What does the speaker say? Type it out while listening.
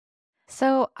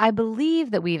So, I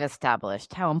believe that we've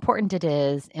established how important it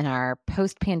is in our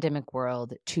post pandemic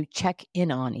world to check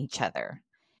in on each other.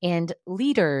 And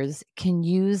leaders can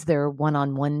use their one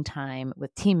on one time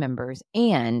with team members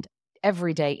and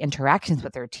everyday interactions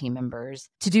with their team members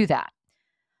to do that.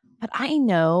 But I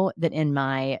know that in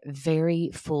my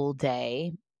very full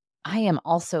day, I am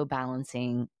also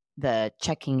balancing the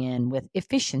checking in with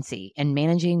efficiency and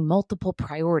managing multiple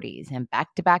priorities and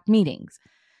back to back meetings.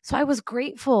 So I was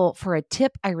grateful for a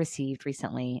tip I received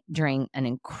recently during an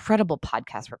incredible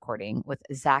podcast recording with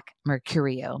Zach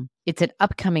Mercurio. It's an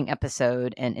upcoming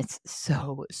episode and it's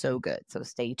so good. So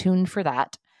stay tuned for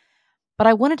that. But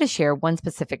I wanted to share one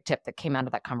specific tip that came out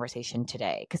of that conversation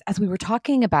today. Because as we were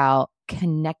talking about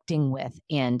connecting with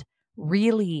and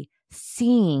really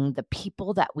seeing the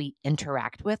people that we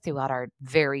interact with throughout our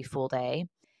very full day,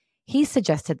 he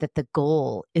suggested that the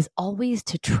goal is always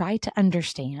to try to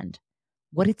understand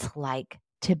what it's like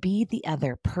to be the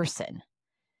other person.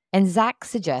 And Zach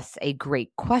suggests a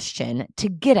great question to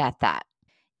get at that.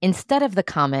 Instead of the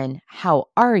common, how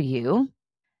are you?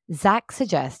 Zach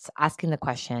suggests asking the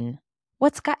question,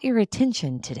 what's got your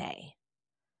attention today?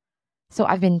 So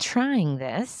I've been trying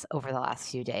this over the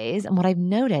last few days, and what I've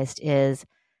noticed is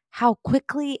how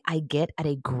quickly I get at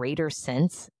a greater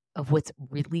sense of what's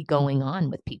really going on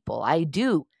with people. I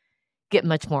do get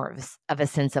much more of a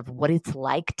sense of what it's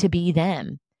like to be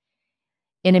them.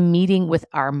 In a meeting with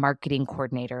our marketing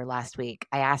coordinator last week,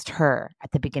 I asked her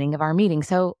at the beginning of our meeting,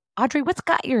 so Audrey, what's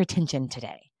got your attention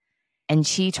today? And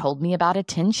she told me about a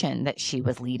tension that she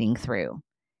was leading through.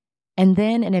 And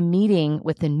then in a meeting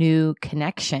with the new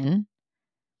connection,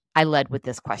 I led with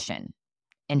this question.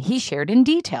 And he shared in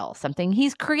detail something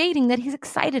he's creating that he's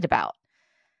excited about.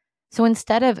 So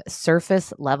instead of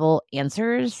surface level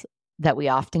answers that we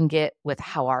often get with,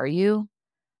 how are you?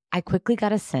 I quickly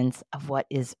got a sense of what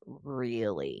is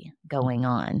really going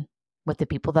on with the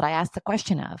people that I asked the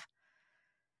question of.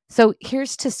 So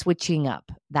here's to switching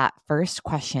up that first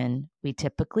question we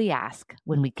typically ask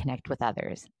when we connect with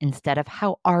others. Instead of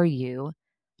how are you,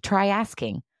 try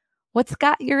asking, what's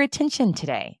got your attention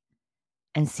today?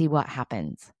 And see what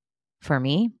happens. For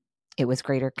me, it was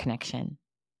greater connection.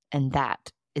 And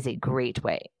that is a great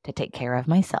way to take care of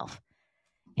myself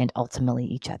and ultimately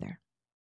each other.